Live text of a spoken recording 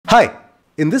Hi!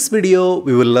 In this video,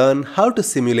 we will learn how to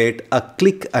simulate a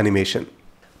click animation.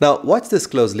 Now watch this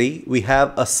closely. We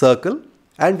have a circle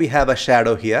and we have a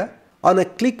shadow here. On a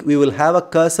click, we will have a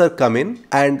cursor come in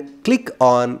and click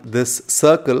on this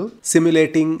circle,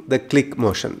 simulating the click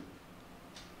motion.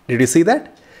 Did you see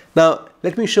that? Now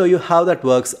let me show you how that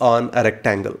works on a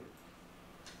rectangle.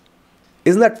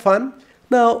 Isn't that fun?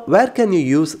 Now where can you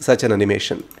use such an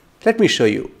animation? Let me show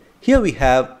you. Here we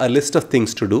have a list of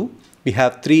things to do. We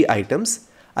have 3 items.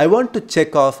 I want to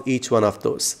check off each one of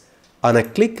those. On a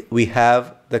click, we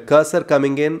have the cursor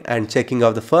coming in and checking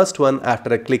off the first one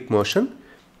after a click motion.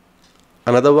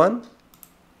 Another one.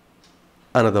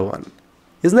 Another one.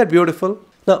 Isn't that beautiful?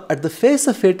 Now at the face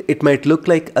of it, it might look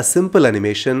like a simple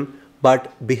animation,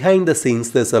 but behind the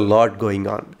scenes there's a lot going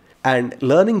on. And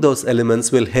learning those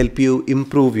elements will help you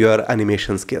improve your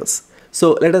animation skills.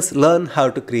 So let us learn how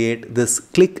to create this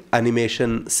click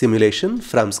animation simulation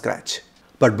from scratch.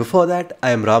 But before that,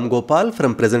 I am Ramgopal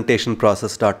from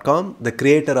presentationprocess.com, the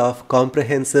creator of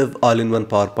comprehensive all-in-one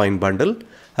PowerPoint bundle,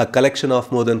 a collection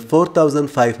of more than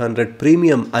 4,500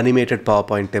 premium animated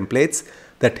PowerPoint templates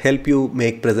that help you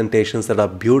make presentations that are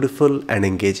beautiful and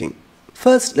engaging.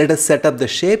 First, let us set up the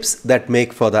shapes that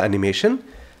make for the animation.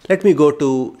 Let me go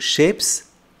to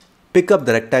Shapes, pick up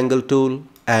the rectangle tool,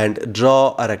 and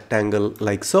draw a rectangle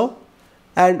like so.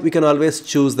 And we can always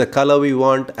choose the color we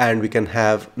want, and we can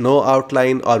have no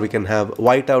outline or we can have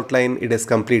white outline. It is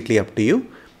completely up to you.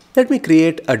 Let me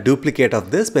create a duplicate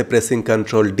of this by pressing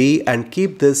Ctrl D and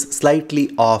keep this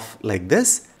slightly off like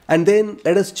this. And then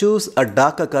let us choose a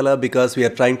darker color because we are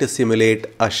trying to simulate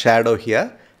a shadow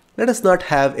here. Let us not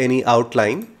have any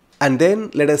outline. And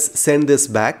then let us send this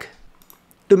back.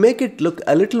 To make it look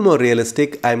a little more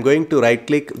realistic, I am going to right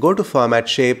click, go to Format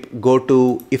Shape, go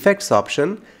to Effects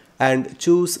option and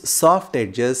choose Soft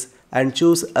Edges and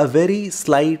choose a very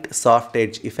slight soft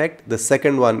edge effect. The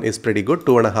second one is pretty good,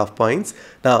 2.5 points.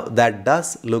 Now that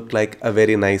does look like a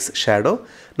very nice shadow.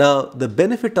 Now the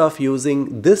benefit of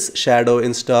using this shadow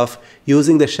instead of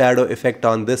using the shadow effect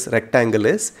on this rectangle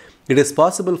is it is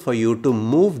possible for you to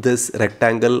move this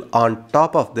rectangle on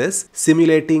top of this,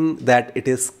 simulating that it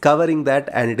is covering that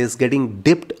and it is getting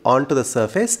dipped onto the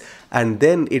surface and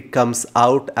then it comes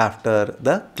out after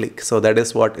the click. So that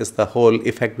is what is the whole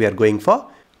effect we are going for.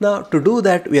 Now to do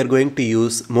that, we are going to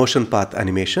use motion path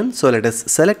animation. So let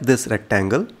us select this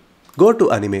rectangle, go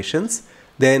to animations,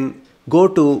 then go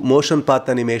to motion path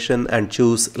animation and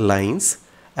choose lines.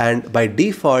 And by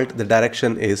default, the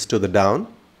direction is to the down.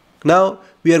 Now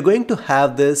we are going to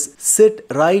have this sit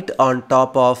right on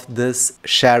top of this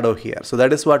shadow here. So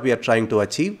that is what we are trying to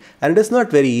achieve. And it is not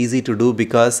very easy to do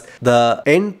because the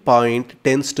end point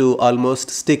tends to almost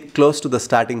stick close to the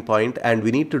starting point and we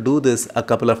need to do this a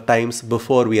couple of times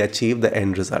before we achieve the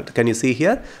end result. Can you see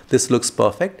here? This looks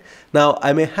perfect. Now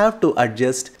I may have to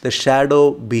adjust the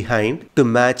shadow behind to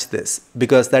match this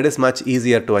because that is much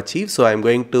easier to achieve. So I'm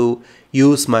going to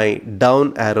use my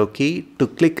down arrow key to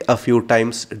click a few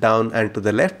times down and to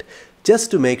the left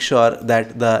just to make sure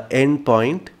that the end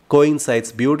point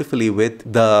coincides beautifully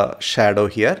with the shadow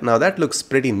here. Now that looks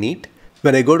pretty neat.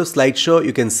 When I go to slideshow,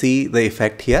 you can see the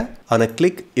effect here. On a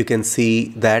click, you can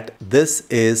see that this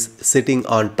is sitting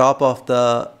on top of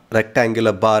the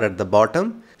rectangular bar at the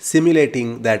bottom,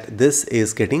 simulating that this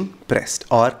is getting pressed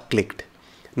or clicked.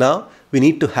 Now we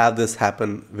need to have this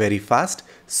happen very fast.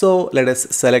 So let us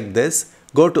select this,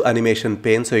 go to animation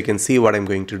pane so you can see what I'm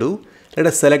going to do. Let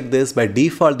us select this. By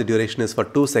default, the duration is for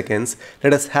 2 seconds.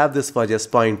 Let us have this for just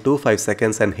 0.25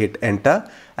 seconds and hit enter.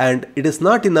 And it is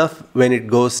not enough when it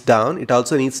goes down. It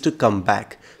also needs to come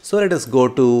back. So let us go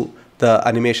to the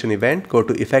animation event, go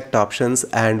to effect options,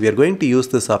 and we are going to use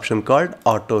this option called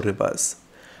auto reverse.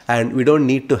 And we don't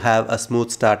need to have a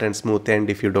smooth start and smooth end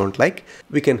if you don't like.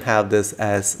 We can have this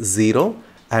as 0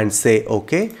 and say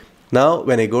OK. Now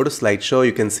when I go to slideshow,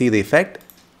 you can see the effect.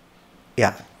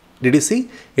 Yeah, did you see?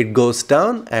 It goes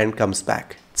down and comes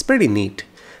back. It's pretty neat.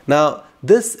 Now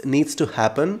this needs to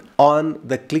happen on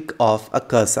the click of a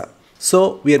cursor.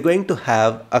 So we are going to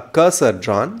have a cursor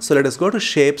drawn. So let us go to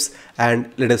shapes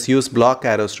and let us use block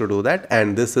arrows to do that.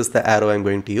 And this is the arrow I'm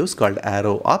going to use called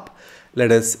arrow up.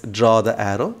 Let us draw the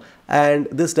arrow. And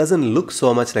this doesn't look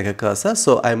so much like a cursor.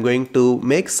 So I'm going to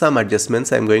make some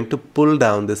adjustments. I'm going to pull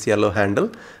down this yellow handle.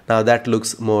 Now that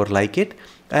looks more like it.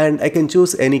 And I can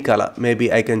choose any color.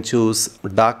 Maybe I can choose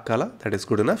dark color. That is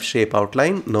good enough. Shape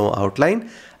outline, no outline.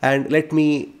 And let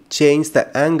me change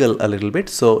the angle a little bit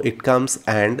so it comes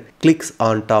and clicks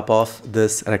on top of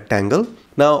this rectangle.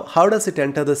 Now, how does it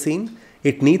enter the scene?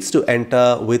 it needs to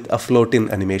enter with a float-in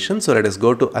animation. So let us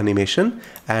go to animation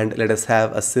and let us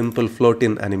have a simple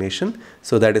float-in animation.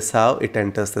 So that is how it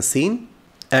enters the scene.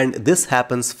 And this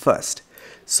happens first.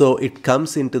 So it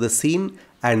comes into the scene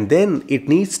and then it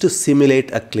needs to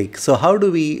simulate a click. So how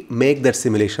do we make that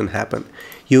simulation happen?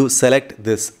 You select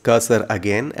this cursor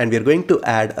again and we are going to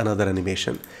add another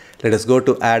animation. Let us go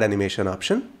to add animation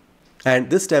option.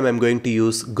 And this time I'm going to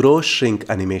use grow shrink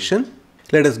animation.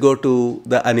 Let us go to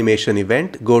the animation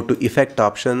event, go to effect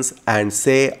options and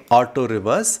say auto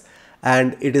reverse,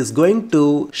 and it is going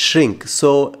to shrink.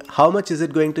 So how much is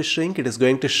it going to shrink? It is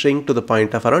going to shrink to the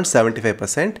point of around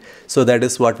 75%. So that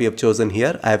is what we have chosen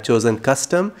here. I have chosen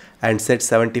custom and set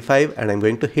 75 and I'm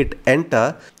going to hit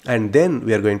enter and then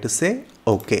we are going to say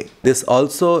OK. This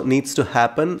also needs to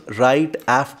happen right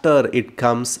after it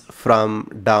comes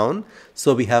from down.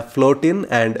 So we have float in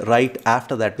and right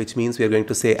after that, which means we are going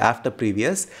to say after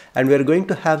previous, and we are going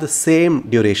to have the same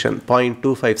duration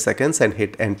 0.25 seconds and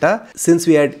hit enter. Since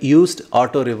we had used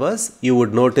auto reverse, you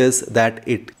would notice that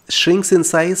it shrinks in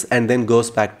size and then goes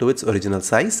back to its original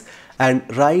size. And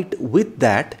right with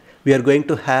that, we are going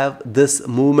to have this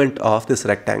movement of this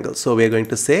rectangle. So we are going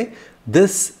to say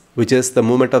this, which is the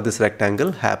movement of this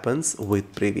rectangle, happens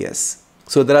with previous.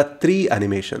 So there are three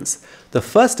animations. The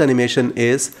first animation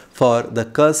is for the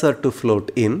cursor to float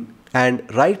in, and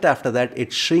right after that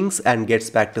it shrinks and gets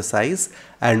back to size,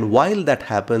 and while that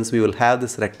happens we will have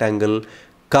this rectangle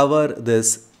cover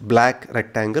this black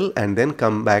rectangle and then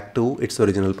come back to its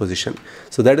original position.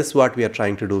 So that is what we are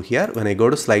trying to do here. When I go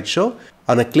to slideshow,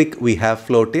 on a click we have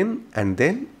float in and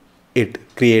then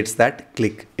it creates that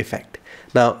click effect.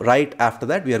 Now right after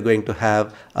that we are going to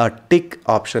have a tick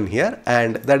option here,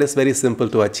 and that is very simple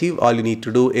to achieve. All you need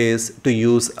to do is to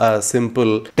use a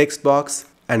simple text box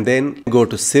and then go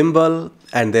to symbol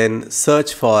and then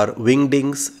search for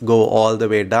wingdings, go all the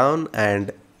way down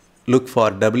and look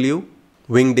for W.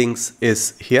 Wingdings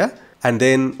is here, and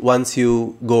then once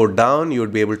you go down you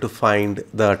would be able to find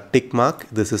the tick mark.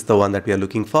 This is the one that we are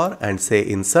looking for, and say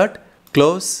insert,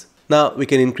 close. Now we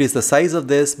can increase the size of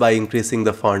this by increasing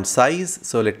the font size.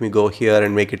 So let me go here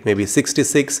and make it maybe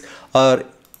 66 or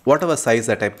whatever size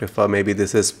that I prefer. Maybe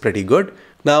this is pretty good.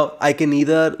 Now I can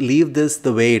either leave this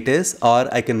the way it is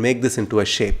or I can make this into a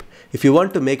shape. If you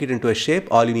want to make it into a shape,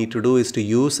 all you need to do is to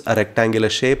use a rectangular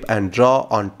shape and draw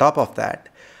on top of that.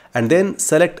 And then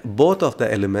select both of the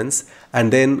elements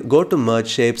and then go to merge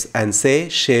shapes and say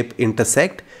shape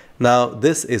intersect. Now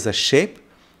this is a shape.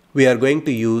 We are going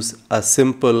to use a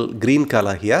simple green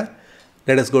color here.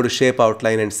 Let us go to shape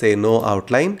outline and say no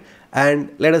outline, and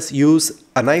let us use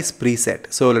a nice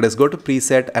preset. So let us go to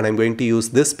preset and I'm going to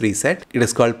use this preset. It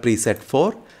is called preset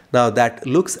 4. Now that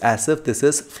looks as if this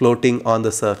is floating on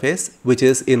the surface, which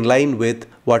is in line with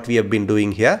what we have been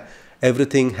doing here.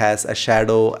 Everything has a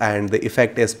shadow and the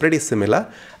effect is pretty similar,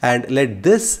 and let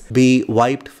this be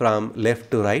wiped from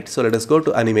left to right. So let us go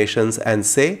to animations and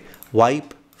say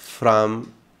wipe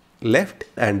from left,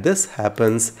 and this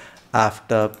happens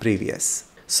after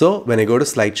previous. So when I go to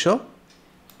slideshow,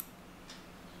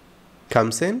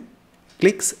 comes in,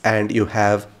 clicks, and you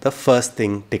have the first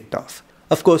thing ticked off.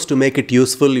 Of course, to make it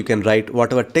useful, you can write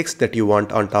whatever text that you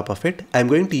want on top of it. I'm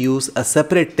going to use a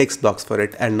separate text box for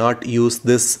it and not use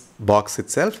this box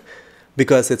itself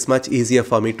because it's much easier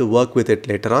for me to work with it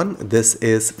later on. This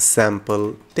is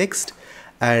sample text,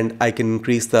 and I can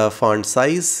increase the font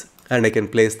size and I can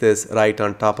place this right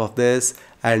on top of this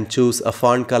and choose a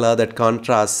font color that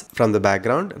contrasts from the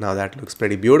background. Now that looks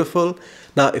pretty beautiful.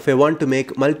 Now if I want to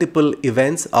make multiple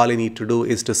events, all I need to do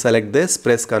is to select this,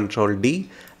 press Ctrl D,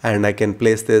 and I can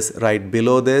place this right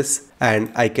below this, and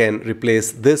I can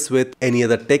replace this with any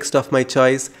other text of my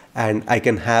choice, and I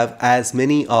can have as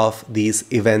many of these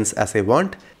events as I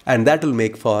want. And that will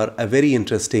make for a very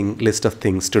interesting list of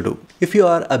things to do. If you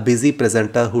are a busy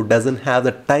presenter who doesn't have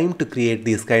the time to create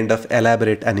these kind of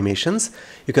elaborate animations,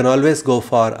 you can always go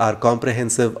for our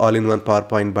comprehensive all-in-one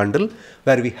PowerPoint bundle,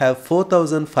 where we have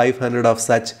 4,500 of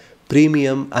such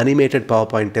premium animated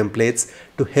PowerPoint templates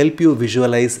to help you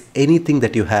visualize anything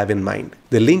that you have in mind.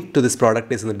 The link to this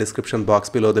product is in the description box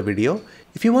below the video.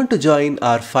 If you want to join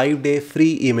our 5-day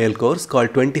free email course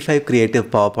called 25 Creative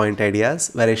PowerPoint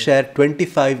Ideas, where I share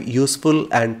 25 useful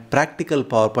and practical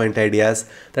PowerPoint ideas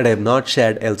that I have not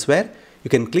shared elsewhere, you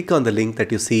can click on the link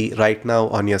that you see right now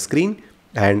on your screen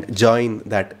and join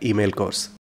that email course.